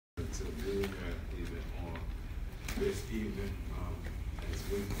be here even on this evening, as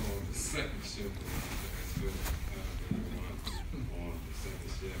we call the second shift. It's good to have everyone on the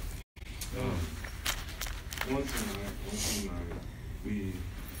second shift. One tonight, we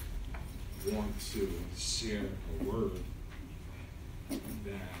want to share a word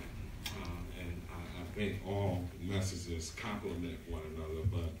that, and I think all messages complement one another,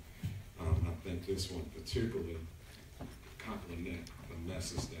 but I think this one particularly complement the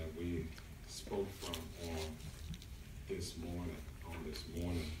message that we spoke from on this morning.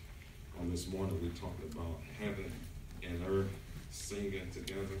 On this morning, we talked about heaven and earth singing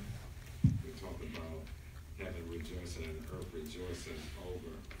together. We talked about heaven rejoicing and earth rejoicing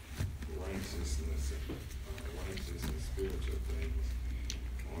over righteousness and spiritual things.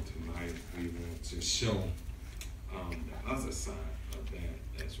 On tonight, we want to show the other side of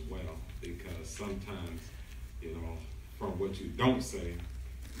that as well, because sometimes, from what you don't say,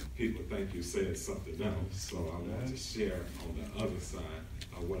 people think you said something else. So I want to share on the other side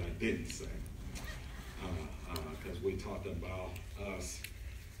of what I didn't say, because we talked about us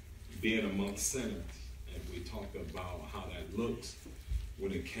being amongst sinners, and we talked about how that looks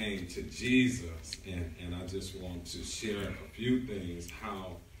when it came to Jesus, and I just want to share a few things,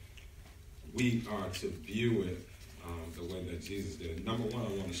 how we are to view it the way that Jesus did. Number one, I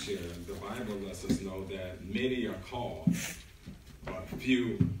want to share, the Bible lets us know that many are called, but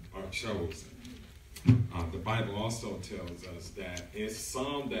few are chosen. The Bible also tells us that it's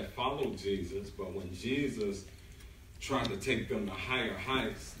some that follow Jesus, but when Jesus tried to take them to higher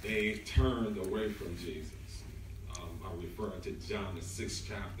heights, they turned away from Jesus. I refer to John, the 6th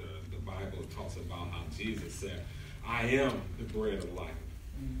chapter. The Bible talks about how Jesus said, I am the bread of life.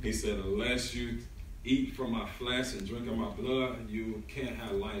 He said, unless you eat from my flesh and drink of my blood, you can't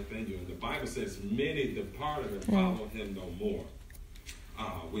have life in you. And the Bible says many departed and followed him no more.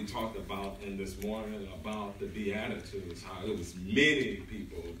 We talked about in this morning about the Beatitudes, how it was many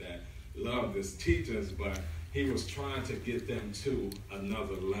people that loved his teachings, but he was trying to get them to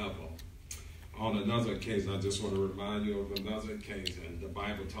another level. On another occasion, I just want to remind you of another occasion. The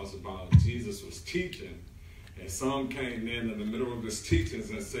Bible talks about Jesus was teaching, and some came in the middle of his teachings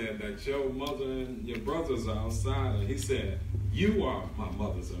and said that your mother and your brothers are outside. And he said, you are my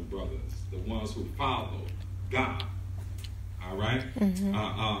mothers and brothers, the ones who follow God. All right? And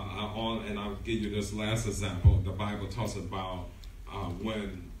I'll give you this last example. The Bible talks about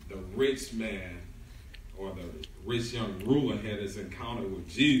when the rich man or the rich young ruler had his encounter with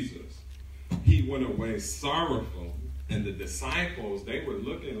Jesus, he went away sorrowful. And the disciples, they were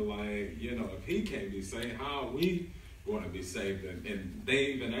looking like, if he can't be saved, how are we going to be saved? And they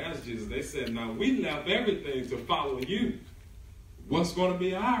even asked Jesus, they said, now we left everything to follow you. What's going to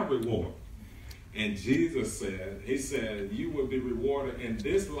be our reward? And Jesus said, he said, you will be rewarded in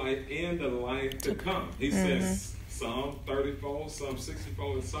this life and the life to come. He says, some 30-fold, some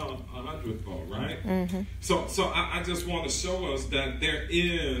 60-fold, and some 100-fold, right? So I just want to show us that there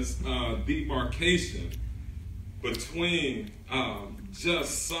is a demarcation between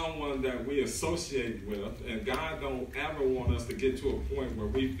just someone that we associate with, and God don't ever want us to get to a point where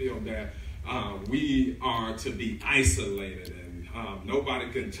we feel that we are to be isolated and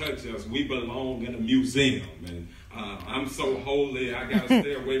nobody can touch us. We belong in a museum, and I'm so holy, I got to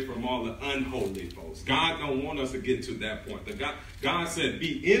stay away from all the unholy folks. God don't want us to get to that point. God said,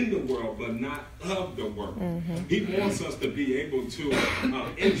 be in the world, but not of the world. He wants us to be able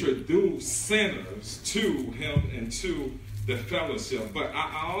to introduce sinners to him and to the fellowship. But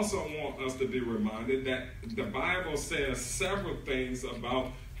I also want us to be reminded that the Bible says several things about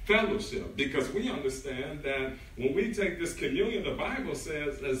fellowship, because we understand that when we take this communion, the Bible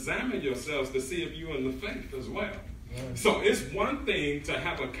says, examine yourselves to see if you're in the faith as well. So it's one thing to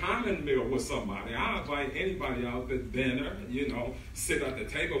have a common meal with somebody. I invite anybody out to dinner, sit at the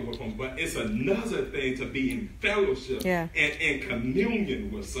table with them, but it's another thing to be in fellowship and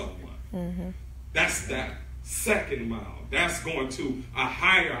communion with someone. That's that second mile. That's going to a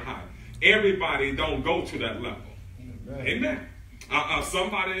higher height. Everybody don't go to that level. Amen.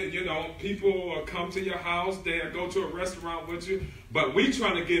 Somebody, people come to your house, they'll go to a restaurant with you, but we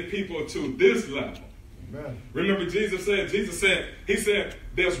trying to get people to this level. Amen. Remember Jesus said, he said,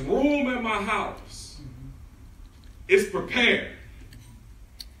 there's room in my house. It's prepared.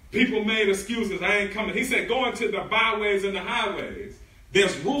 People made excuses, I ain't coming. He said, go into the byways and the highways.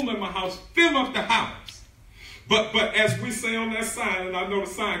 There's room in my house, fill up the house. But as we say on that sign, and I know the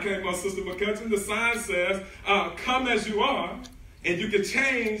sign came on Sister McCutcheon, the sign says, come as you are, and you can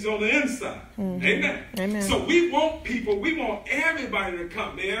change on the inside. Amen. Amen. So we want people, we want everybody to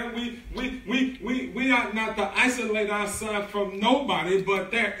come in. We are not to isolate ourselves from nobody,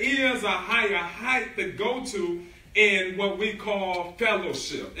 but there is a higher height to go to in what we call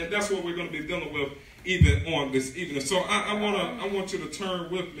fellowship. And that's what we're going to be dealing with even on this evening. So I want you to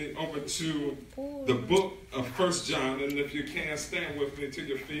turn with me over to the book of 1 John. And if you can, stand with me to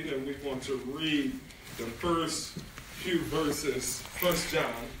your feet, and we want to read the first few verses, 1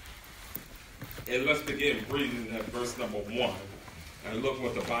 John. And let's begin reading at verse number 1. And look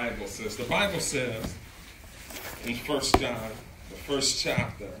what the Bible says. The Bible says in 1 John, the first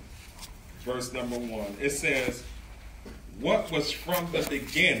chapter, verse number 1, it says, "What was from the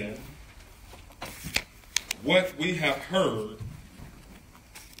beginning, what we have heard,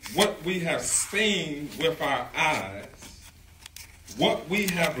 what we have seen with our eyes, what we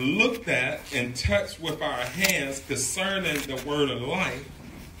have looked at and touched with our hands concerning the word of life.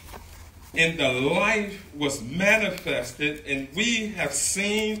 And the life was manifested, and we have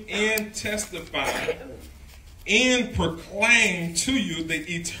seen and testified and proclaimed to you the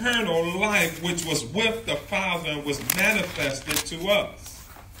eternal life which was with the Father and was manifested to us."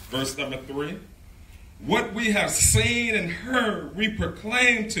 Verse number 3. "What we have seen and heard, we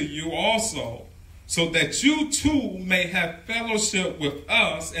proclaim to you also, so that you too may have fellowship with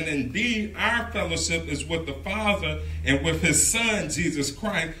us. And indeed, our fellowship is with the Father and with his Son, Jesus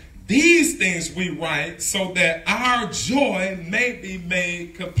Christ. These things we write so that our joy may be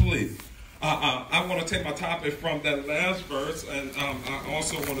made complete." I want to take my topic from that last verse, and I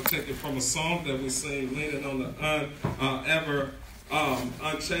also want to take it from a song that we sing, "Leaning on the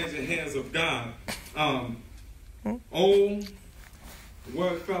unchanging hands of God." Oh,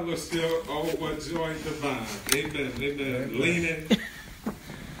 what fellowship, oh, what joy divine. Amen, amen. Leaning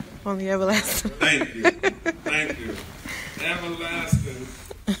on the everlasting. Thank you, thank you. Everlasting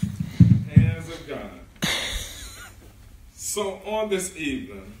hands of God. So on this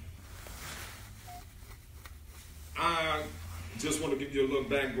evening, I just want to give you a little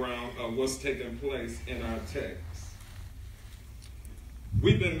background of what's taking place in our text.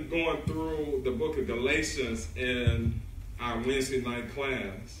 We've been going through the book of Galatians in our Wednesday night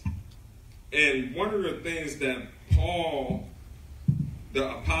class. And one of the things that Paul, the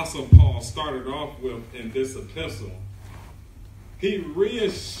Apostle Paul, started off with in this epistle, he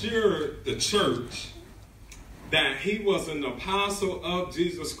reassured the church that he was an apostle of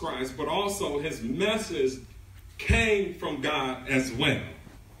Jesus Christ, but also his message came from God as well.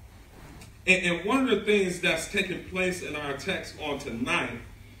 And one of the things that's taking place in our text on tonight,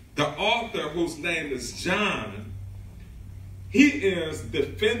 the author, whose name is John, he is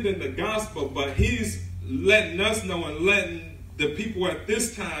defending the gospel, but he's letting us know and letting the people at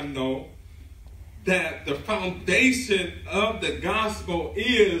this time know that the foundation of the gospel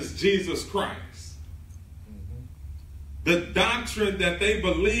is Jesus Christ. The doctrine that they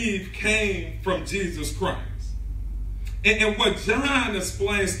believe came from Jesus Christ. And what John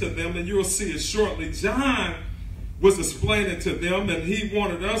explains to them, and you'll see it shortly, John was explaining to them, and he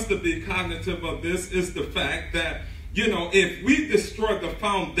wanted us to be cognitive of this, is the fact that, you know, if we destroy the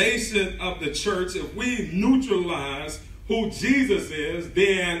foundation of the church, if we neutralize who Jesus is,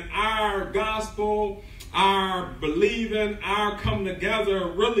 then our gospel, our believing, our coming together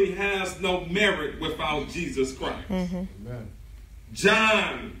really has no merit without Jesus Christ. Amen.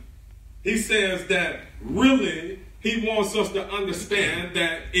 John, he says that really he wants us to understand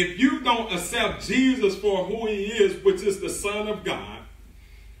that if you don't accept Jesus for who he is, which is the Son of God,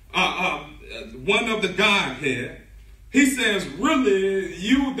 one of the Godhead, he says really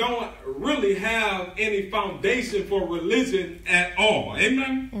you don't really have any foundation for religion at all.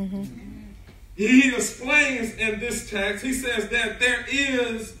 Amen? He explains in this text, he says that there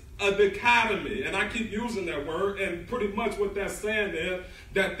is a dichotomy, and I keep using that word, and pretty much what that's saying is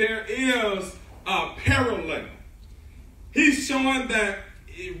that there is a parallel. He's showing that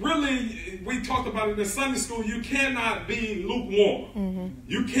really, we talked about it in Sunday school, you cannot be lukewarm.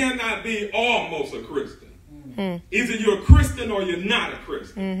 You cannot be almost a Christian. Either you're a Christian or you're not a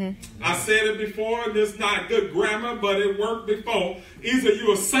Christian. I said it before, and it's not good grammar, but it worked before. Either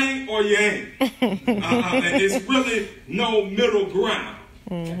you're a saint or you ain't. And it's really no middle ground.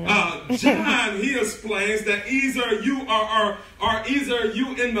 John, he explains that either you are either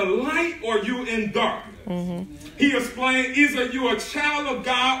you in the light or you in darkness. He explained either you're a child of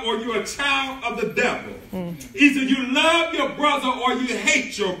God or you're a child of the devil. Either you love your brother or you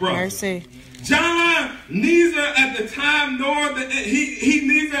hate your brother. Mercy. John neither at the time nor he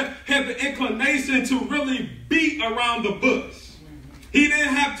neither had the inclination to really beat around the bush. He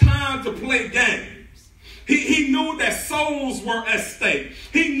didn't have time to play games. He knew that souls were at stake.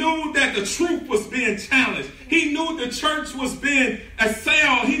 He knew that the truth was being challenged. He knew the church was being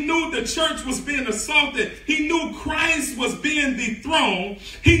assailed. He knew the church was being assaulted. He knew Christ was being dethroned.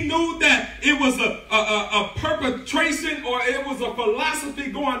 He knew that it was a perpetration, or it was a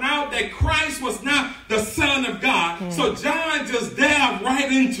philosophy going out that Christ was not the Son of God. So John just dived right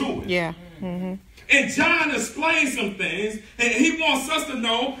into it. Yeah. Mm-hmm. And John explains some things, and he wants us to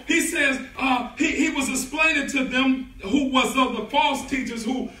know. He says he was explaining to them who was of the false teachers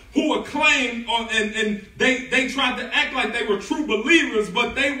who acclaimed and they tried to act like they were true believers,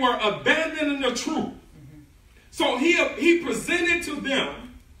 but they were abandoning the truth. So he presented to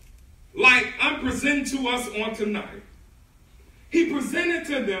them like I'm presenting to us on tonight. He presented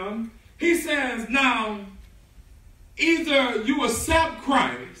to them. He says, now, either you accept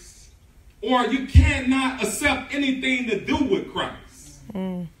Christ, or you cannot accept anything to do with Christ.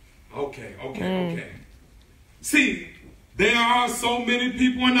 Okay. See, there are so many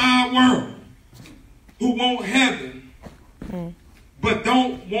people in our world who want heaven, but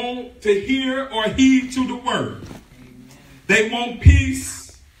don't want to hear or heed to the word. They want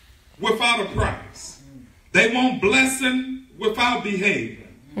peace without a price. They want blessing without behavior.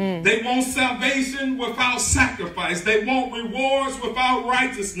 They want salvation without sacrifice. They want rewards without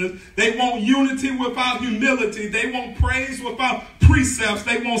righteousness. They want unity without humility. They want praise without precepts.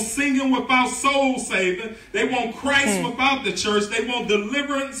 They want singing without soul saving. They want Christ without the church. They want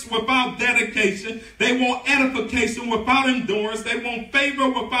deliverance without dedication. They want edification without endurance. They want favor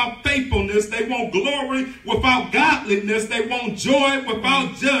without faithfulness. They want glory without godliness. They want joy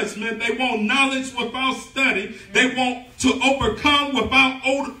without judgment. They want knowledge without study. They want to overcome without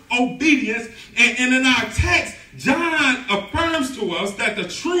obedience. And in our text, John affirms to us that the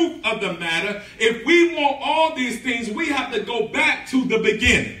truth of the matter, if we want all these things, we have to go back to the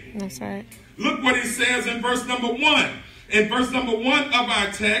beginning. That's right. Look what he says in verse number 1. In verse number 1 of our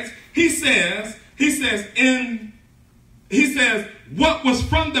text, he says, what was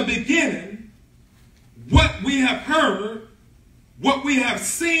from the beginning, what we have heard, what we have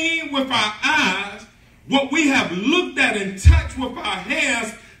seen with our eyes, what we have looked at and touched with our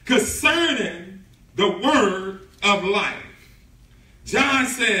hands concerning the word of life. John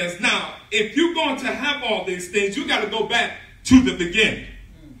says, now, if you're going to have all these things, you got to go back to the beginning.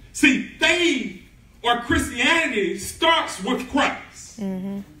 See, faith or Christianity starts with Christ.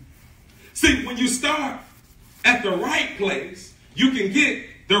 See, when you start at the right place, you can get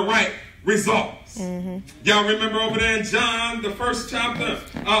the right results. Y'all remember over there in John, the first chapter,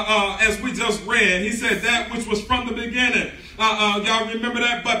 as we just read, he said that which was from the beginning. Y'all remember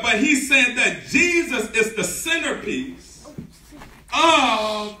that? But he said that Jesus is the centerpiece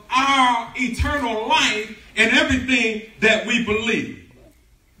of our eternal life and everything that we believe.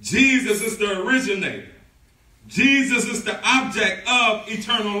 Jesus is the originator. Jesus is the object of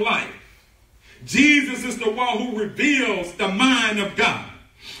eternal life. Jesus is the one who reveals the mind of God.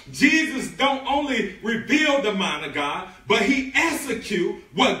 Jesus don't only reveal the mind of God, but he executes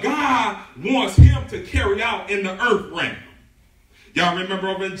what God wants him to carry out in the earth realm. Y'all remember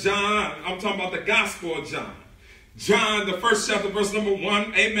over in John, I'm talking about the Gospel of John. John, the first chapter, verse number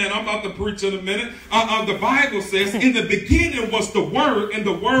 1. Amen. I'm about to preach in a minute. The Bible says, in the beginning was the Word, and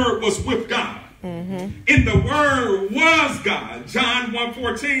the Word was with God. And the Word was God. John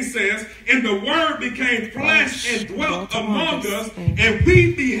 1:14 says, and the Word became flesh and dwelt among us, and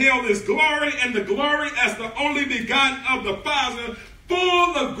we beheld his glory, and the glory as the only begotten of the Father,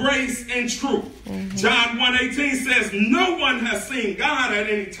 full of grace and truth. John 1:18 says, no one has seen God at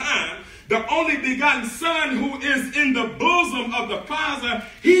any time. The only begotten Son, who is in the bosom of the Father,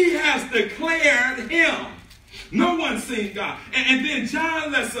 he has declared him. No one's seen God. And then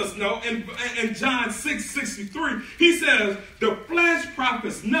John lets us know in John 6:63, he says, the flesh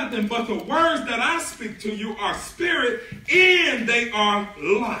profits nothing, but the words that I speak to you are spirit and they are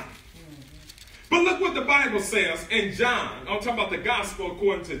life. But look what the Bible says in John. I'm talking about the gospel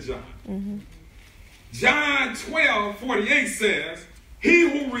according to John. John 12:48 says, he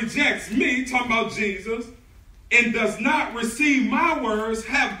who rejects me, talking about Jesus, and does not receive my words,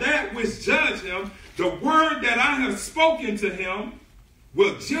 have that which judge him. The word that I have spoken to him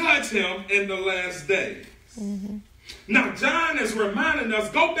will judge him in the last days. Now, John is reminding us,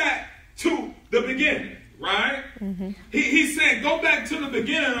 go back to the beginning, right? He's saying, go back to the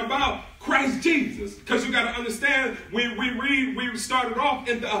beginning about Christ Jesus. Because you got to understand, we started off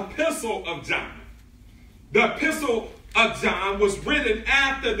in the epistle of John. The epistle of John was written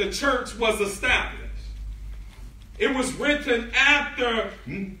after the church was established. It was written after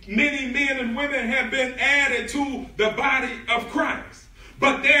many men and women had been added to the body of Christ.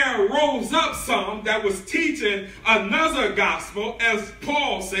 But there rose up some that was teaching another gospel, as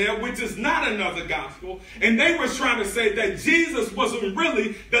Paul said, which is not another gospel. And they were trying to say that Jesus wasn't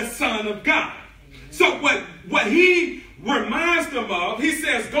really the Son of God. So what he reminds them of, he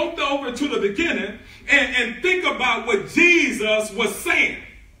says, go over to the beginning and think about what Jesus was saying.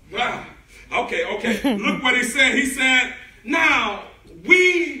 Wow. Okay. Look what he said. He said, now,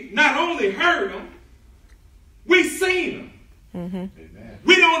 we not only heard him, we seen him. Mm-hmm.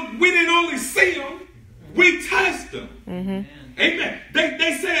 We didn't only see him, we touched him. Mm-hmm. Amen.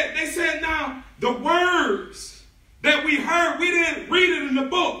 They said now the words that we heard, we didn't read it in the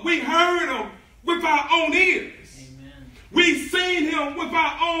book. We heard them with our own ears. Amen. We seen him with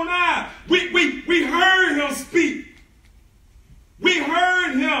our own eyes. We heard him speak. We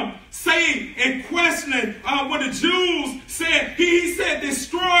heard him say and questioning what the Jews said. He said,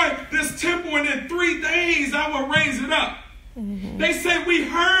 destroy this temple and in 3 days I will raise it up. Mm-hmm. They said we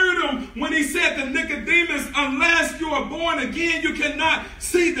heard him when he said to Nicodemus, unless you are born again, you cannot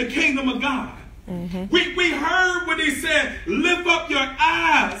see the kingdom of God. Mm-hmm. We heard when he said, lift up your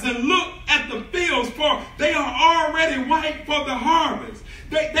eyes and look at the fields, for they are already white for the harvest.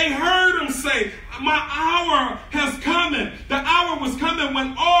 They heard him say, my hour has come. The hour was coming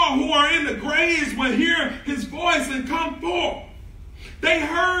when all who are in the graves will hear his voice and come forth. They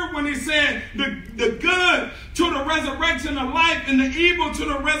heard when he said the good to the resurrection of life and the evil to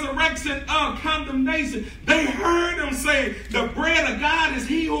the resurrection of condemnation. They heard him say the bread of God is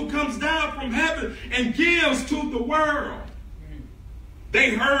he who comes down from heaven and gives to the world.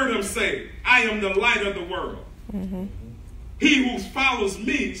 They heard him say, I am the light of the world. Mm-hmm. He who follows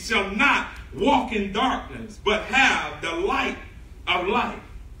me shall not walk in darkness, but have the light of life.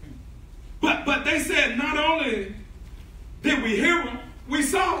 But they said not only did we hear him, we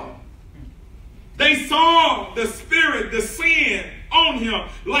saw him. They saw the Spirit descend on him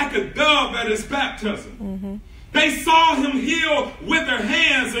like a dove at his baptism. Mm-hmm. They saw him heal withered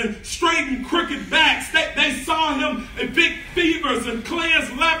hands and straighten crooked backs. They saw him evict fevers and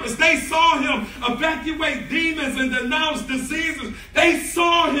cleanse lepers. They saw him evacuate demons and denounce diseases. They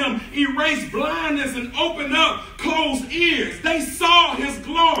saw him erase blindness and open up closed ears. They saw his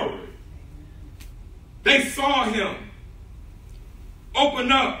glory. They saw him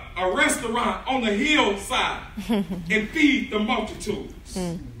open up a restaurant on the hillside and feed the multitudes.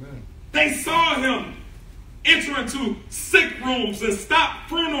 They saw him enter into sick rooms and stop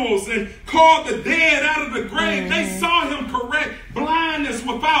funerals and call the dead out of the grave. They saw him correct blindness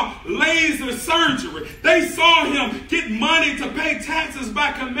without laser surgery. They saw him get money to pay taxes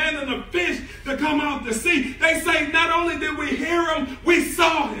by commanding a fish to come out to sea. They say not only did we hear him, we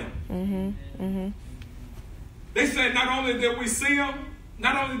saw him. Mm-hmm. Mm-hmm. They say not only did we see him,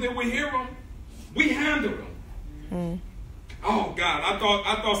 not only did we hear him, we handled him. Mm. Oh God, I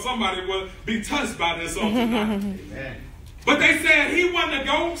thought somebody would be touched by this on tonight. But they said he wasn't a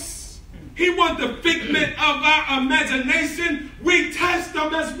ghost. He wasn't the figment of our imagination. We touched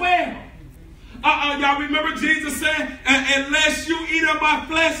him as well. Y'all remember Jesus said, unless you eat of my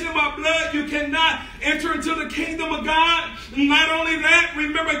flesh and my blood, you cannot enter into the kingdom of God. Not only that,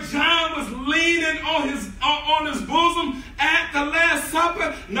 remember John was leaning on his bosom at the Last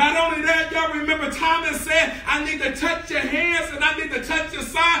Supper. Not only that, y'all remember Thomas said, I need to touch your hands and I need to touch your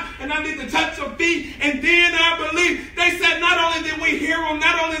side and I need to touch your feet. And then I believe they said not only did we hear him,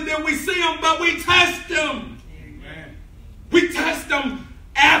 not only did we see him, but we touched him. Amen. We touched him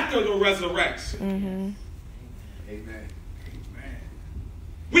after the resurrection. Mm-hmm. Amen. Amen.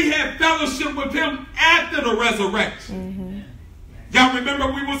 We had fellowship with him after the resurrection. Mm-hmm. Y'all remember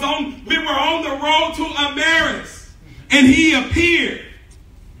we were on the road to Emmaus and he appeared.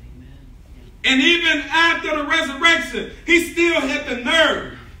 And even after the resurrection, he still had the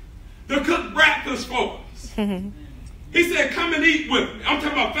nerve to cook breakfast for us. Mm-hmm. He said, come and eat with me. I'm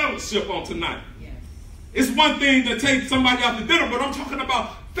talking about fellowship on tonight. It's one thing to take somebody out to dinner, but I'm talking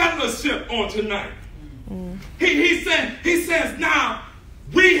about fellowship on tonight. Mm. He says, now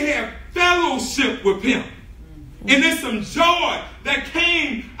we have fellowship with him. Mm-hmm. And there's some joy that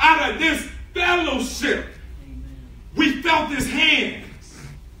came out of this fellowship. Amen. We felt his hands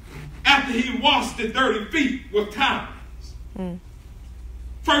after he washed the dirty feet with towels. Mm.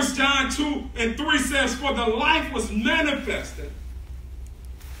 1 John 2:3 says, for the life was manifested,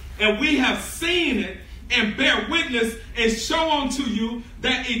 and we have seen it, and bear witness and show unto you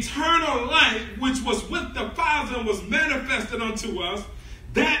that eternal life which was with the Father and was manifested unto us,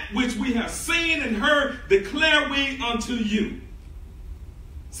 that which we have seen and heard declare we unto you.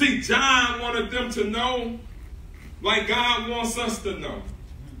 See, John wanted them to know like God wants us to know.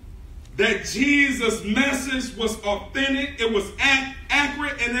 that Jesus' message was authentic, it was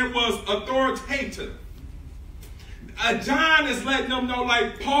accurate, and it was authoritative. John is letting them know,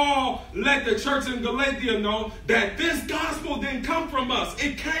 like Paul let the church in Galatia know, that this gospel didn't come from us.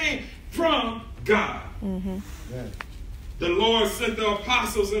 It came from God. Mm-hmm. Yeah. The Lord sent the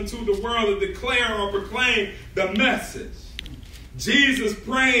apostles into the world to declare or proclaim the message. Jesus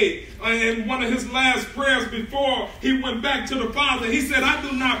prayed in one of his last prayers before he went back to the Father. He said, I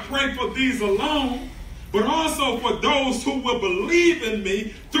do not pray for these alone, but also for those who will believe in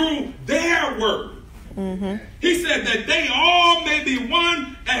me through their word. Mm-hmm. He said that they all may be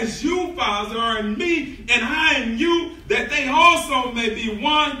one as you, Father, are in me and I in you, that they also may be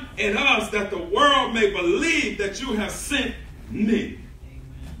one in us, that the world may believe that you have sent me.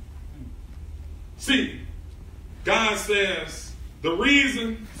 Amen. See, God says the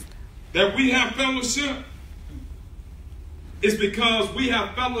reason that we have fellowship is because we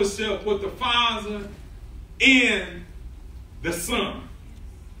have fellowship with the Father and the Son.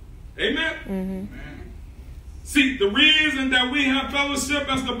 Amen? Mm-hmm. See, the reason that we have fellowship,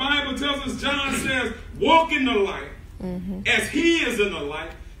 as the Bible tells us, John says, walk in the light as he is in the light.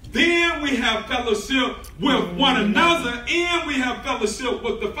 Then we have fellowship with one another, and we have fellowship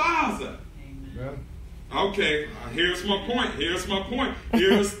with the Father. Amen. Okay, here's my point. Here's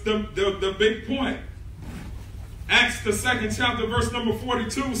the big point. Acts, the 2nd chapter, verse number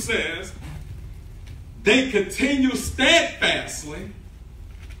 42 says, they continue steadfastly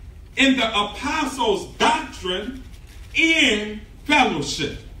in the apostles' doctrine in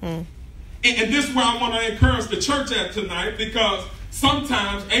fellowship. And this is where I want to encourage the church at tonight, because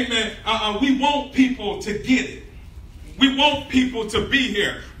sometimes, amen, we want people to get it. We want people to be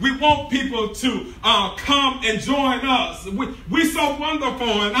here. We want people to come and join us. We're so wonderful,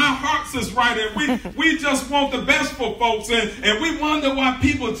 and our hearts is right, and we just want the best for folks, and we wonder why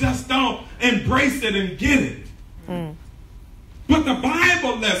people just don't embrace it and get it. But the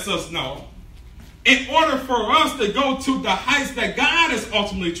Bible lets us know, in order for us to go to the heights that God is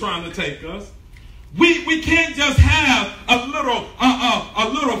ultimately trying to take us, we can't just have a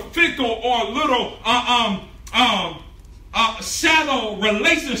little fickle or a little shallow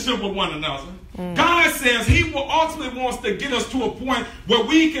relationship with one another. God says he will ultimately wants to get us to a point where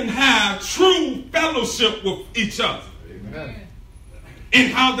we can have true fellowship with each other. Amen.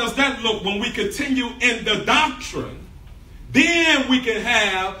 And how does that look? When we continue in the doctrine, then we can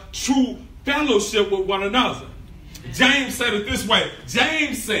have true fellowship with one another. James said it this way.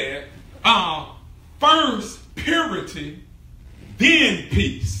 James said, first purity, then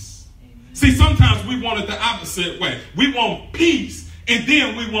peace. See, sometimes we want it the opposite way. We want peace, and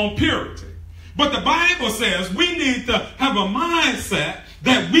then we want purity. But the Bible says we need to have a mindset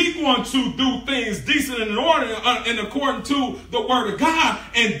that we're going to do things decent and in order and according to the word of God,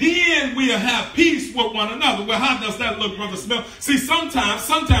 and then we'll have peace with one another. Well, how does that look, Brother Smith? See,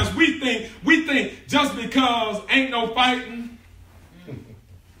 sometimes we think just because ain't no fighting,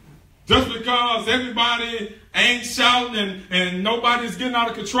 just because everybody ain't shouting and nobody's getting out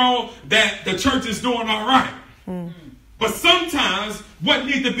of control, that the church is doing all right. But sometimes what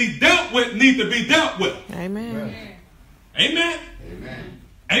needs to be dealt with needs to be dealt with. Amen. Amen. Amen.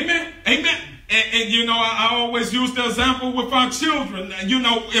 Amen. Amen. And you know, I always use the example with our children. You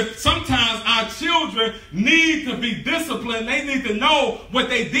know, if sometimes our children need to be disciplined, they need to know what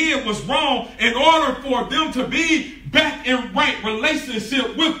they did was wrong in order for them to be back in right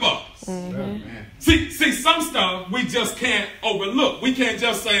relationship with us. Mm-hmm. See, some stuff we just can't overlook. We can't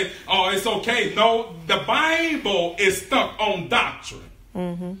just say, oh, it's okay. No, the Bible is stuck on doctrine.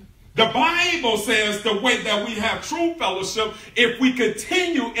 Mm-hmm. The Bible says the way that we have true fellowship if we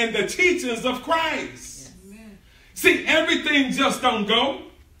continue in the teachings of Christ. Yes. See, everything just don't go.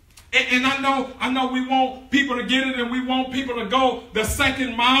 And I know we want people to get it and we want people to go the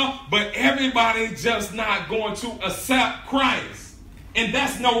second mile, but everybody just not going to accept Christ. And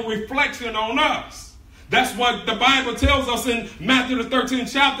that's no reflection on us. That's what the Bible tells us in Matthew the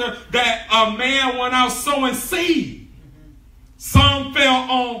 13th chapter, that a man went out sowing seed. Some fell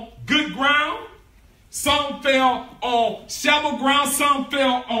on good ground, some fell on shallow ground, some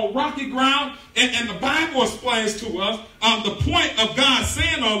fell on rocky ground. And the Bible explains to us the point of God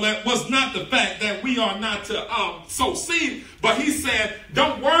saying all that was not the fact that we are not to sow seed, but he said,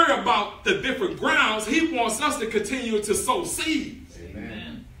 don't worry about the different grounds. He wants us to continue to sow seeds.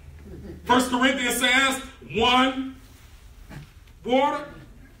 Amen. 1 Corinthians says, one water,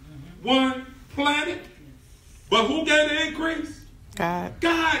 one planted, but who gave the increase? God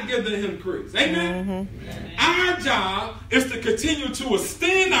gives the increase. Amen. Mm-hmm. Our job is to continue to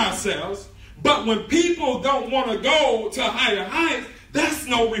extend ourselves, but when people don't want to go to higher heights, that's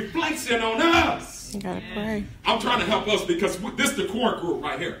no reflection on us. You gotta pray. I'm trying to help us because this is the core group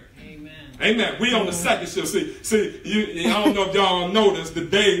right here. Amen. We on the second shift. See, I don't know if y'all noticed the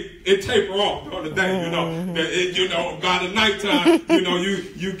day it taper off on the day, by the nighttime,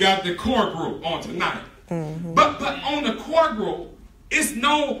 you got the core group on tonight. But on the core group, it's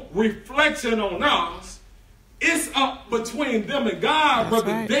no reflection on us. It's up between them and God, That's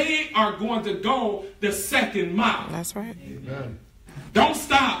brother. Right. They are going to go the second mile. That's right. Amen. Don't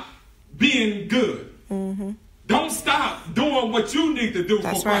stop being good. Don't stop doing what you need to do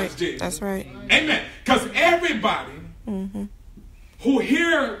That's for right. Christ Jesus. That's right. Amen. Because everybody who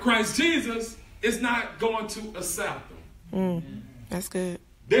hear Christ Jesus is not going to accept him. That's good.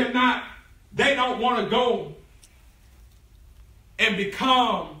 They don't want to go and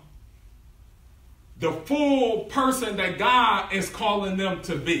become the full person that God is calling them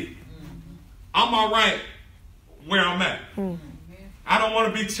to be. I'm all right where I'm at. I don't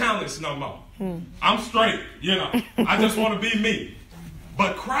want to be challenged no more. I'm straight, I just want to be me.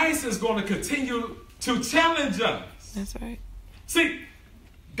 But Christ is going to continue to challenge us. That's right. See,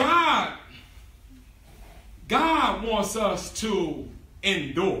 God wants us to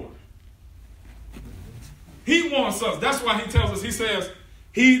endure. He wants us. That's why he tells us, he says,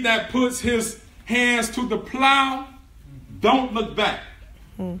 he that puts his hands to the plow, don't look back.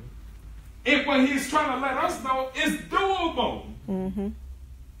 If what he's trying to let us know is doable.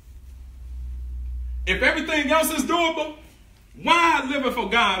 If everything else is doable, why living for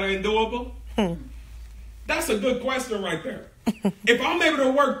God ain't doable? That's a good question right there. If I'm able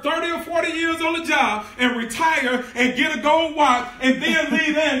to work 30 or 40 years on a job and retire and get a gold watch and then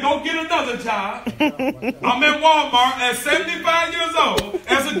leave and go get another job, I'm in Walmart at 75 years old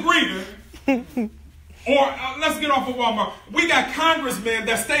as a greeter. Or let's get off of Walmart. We got congressmen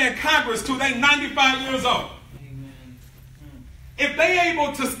that stay in Congress till they 95 years old. If they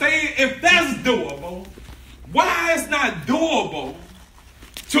able to stay, if that's doable, why is not doable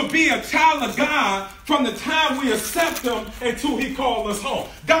to be a child of God from the time we accept him until he calls us home?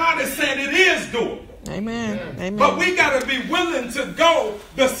 God has said it is doable. Amen. Amen. But we got to be willing to go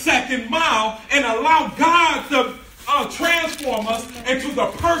the second mile and allow God to transform us into the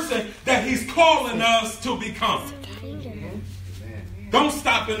person that he's calling us to become. Don't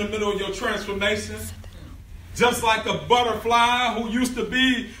stop in the middle of your transformation. Just like a butterfly who used to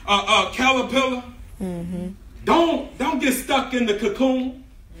be a caterpillar. Don't get stuck in the cocoon.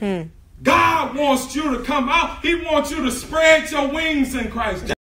 God wants you to come out. He wants you to spread your wings in Christ.